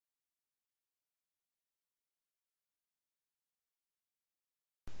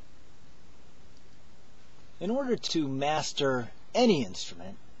In order to master any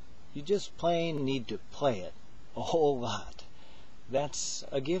instrument, you just plain need to play it a whole lot. That's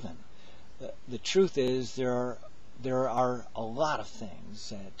a given. The truth is there are a lot of things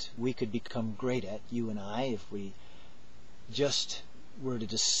that we could become great at, you and I, if we just were to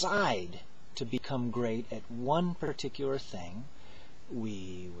decide to become great at one particular thing.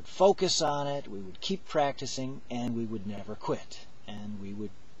 We would focus on it, we would keep practicing, and we would never quit. And we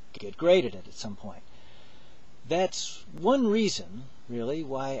would get great at it at some point. That's one reason, really,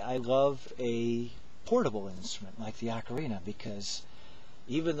 why I love a portable instrument like the ocarina, because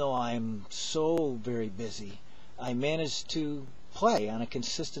even though I'm so very busy, I manage to play on a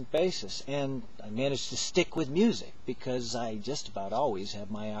consistent basis, and I manage to stick with music because I just about always have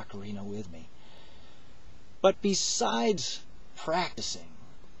my ocarina with me. But besides practicing,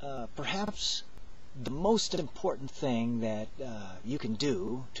 perhaps the most important thing that you can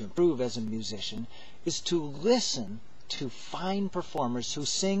do to improve as a musician is to listen to fine performers who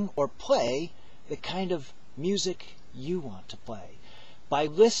sing or play the kind of music you want to play. By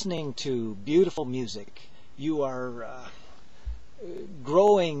listening to beautiful music, you are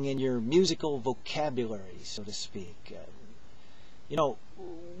growing in your musical vocabulary, so to speak. You know,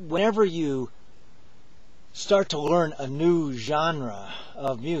 whenever you start to learn a new genre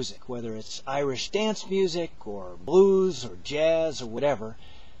of music, whether it's Irish dance music or blues or jazz or whatever,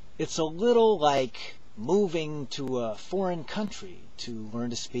 it's a little like moving to a foreign country to learn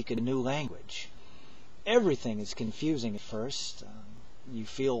to speak a new language. Everything is confusing at first. You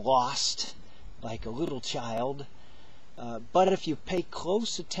feel lost, like a little child. But if you pay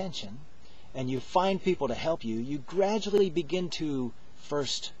close attention and you find people to help you, you gradually begin to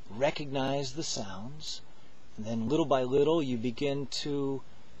first recognize the sounds, and then little by little you begin to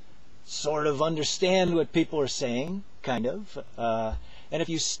sort of understand what people are saying, kind of. And if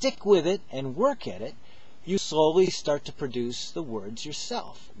you stick with it and work at it, you slowly start to produce the words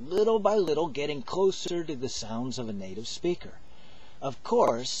yourself, little by little getting closer to the sounds of a native speaker. Of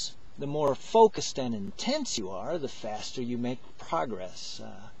course, the more focused and intense you are, the faster you make progress.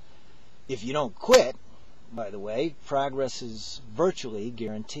 If you don't quit, by the way, progress is virtually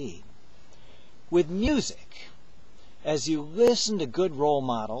guaranteed. With music, as you listen to good role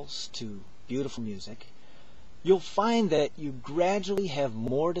models, to beautiful music, you'll find that you gradually have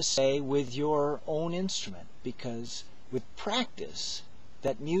more to say with your own instrument, because with practice,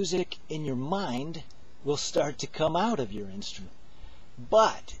 that music in your mind will start to come out of your instrument.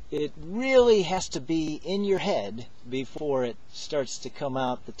 But it really has to be in your head before it starts to come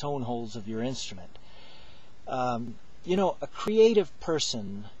out the tone holes of your instrument. You know, a creative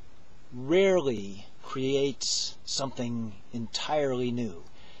person rarely creates something entirely new.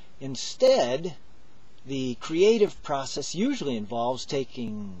 Instead, the creative process usually involves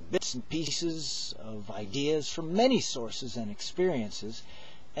taking bits and pieces of ideas from many sources and experiences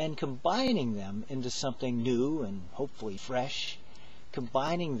and combining them into something new and hopefully fresh,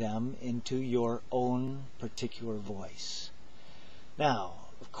 combining them into your own particular voice. Now,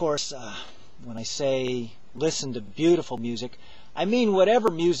 of course, when I say listen to beautiful music, I mean whatever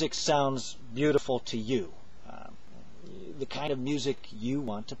music sounds beautiful to you, the kind of music you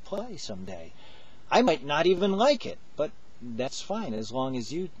want to play someday. I might not even like it, but that's fine as long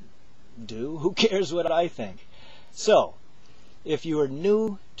as you do. Who cares what I think? So, if you are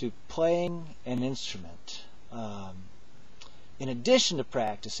new to playing an instrument, in addition to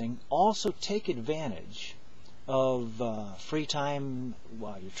practicing, also take advantage of free time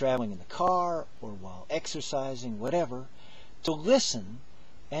while you're traveling in the car or while exercising, whatever, to listen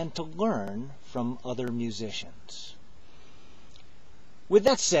and to learn from other musicians. With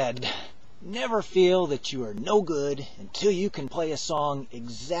that said, never feel that you are no good until you can play a song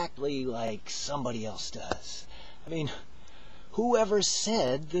exactly like somebody else does. I mean, whoever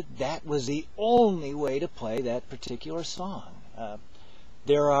said that that was the only way to play that particular song?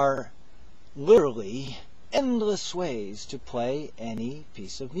 There are literally endless ways to play any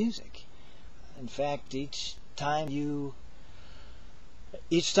piece of music. In fact, each time you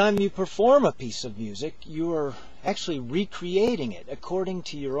perform a piece of music, you are actually recreating it according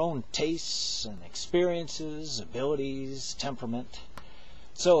to your own tastes and experiences, abilities, temperament.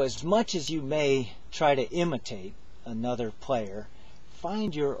 So as much as you may try to imitate another player,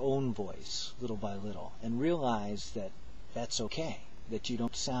 find your own voice little by little and realize that that's okay, that you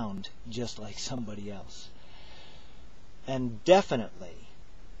don't sound just like somebody else. And definitely,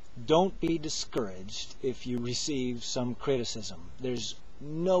 don't be discouraged if you receive some criticism. There's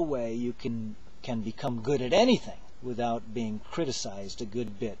no way you can become good at anything without being criticized a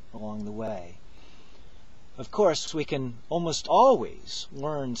good bit along the way. Of course, we can almost always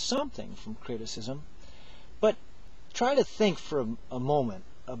learn something from criticism, But try to think for a moment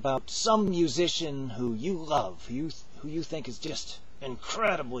about some musician who you love, who you think is just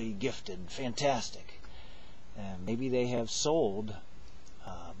incredibly gifted, fantastic. And maybe they have sold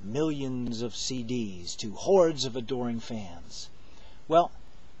millions of CDs to hordes of adoring fans. Well,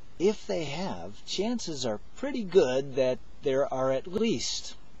 if they have, chances are pretty good that there are at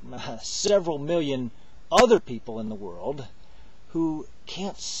least several million other people in the world who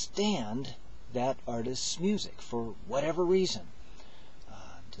can't stand that artist's music for whatever reason.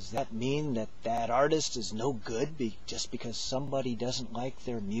 Does that mean that that artist is no good just because somebody doesn't like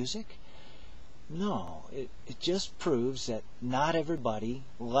their music? No, it just proves that not everybody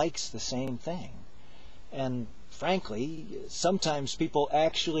likes the same thing. And frankly, sometimes people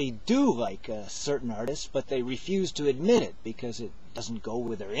actually do like a certain artist, but they refuse to admit it because it doesn't go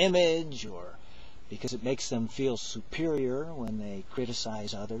with their image, or because it makes them feel superior when they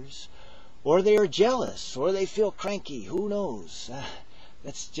criticize others, or they are jealous, or they feel cranky. Who knows?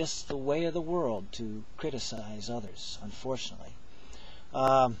 That's just the way of the world, to criticize others, unfortunately.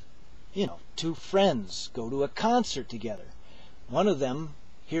 Two friends go to a concert together. One of them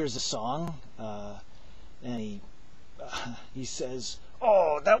hears a song, and he says,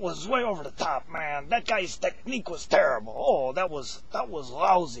 "Oh, that was way over the top, man. That guy's technique was terrible. Oh, that was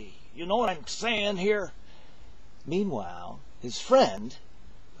lousy. You know what I'm saying here?" Meanwhile, his friend,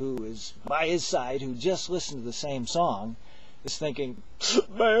 who is by his side, who just listened to the same song, is thinking,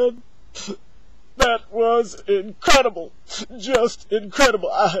 "Man, that was incredible. Just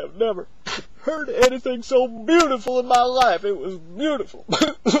incredible. I have never heard anything so beautiful in my life. It was beautiful."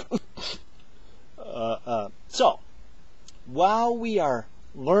 So, while we are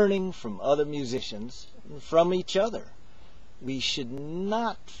learning from other musicians, from each other, we should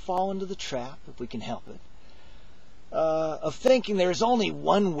not fall into the trap, if we can help it, of thinking there's only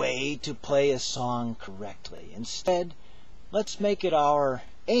one way to play a song correctly. Instead, let's make it our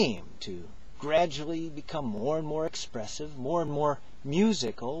aim to gradually become more and more expressive, more and more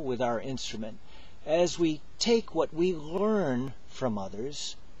musical with our instrument, as we take what we learn from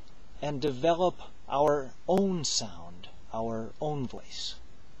others and develop our own sound, our own voice.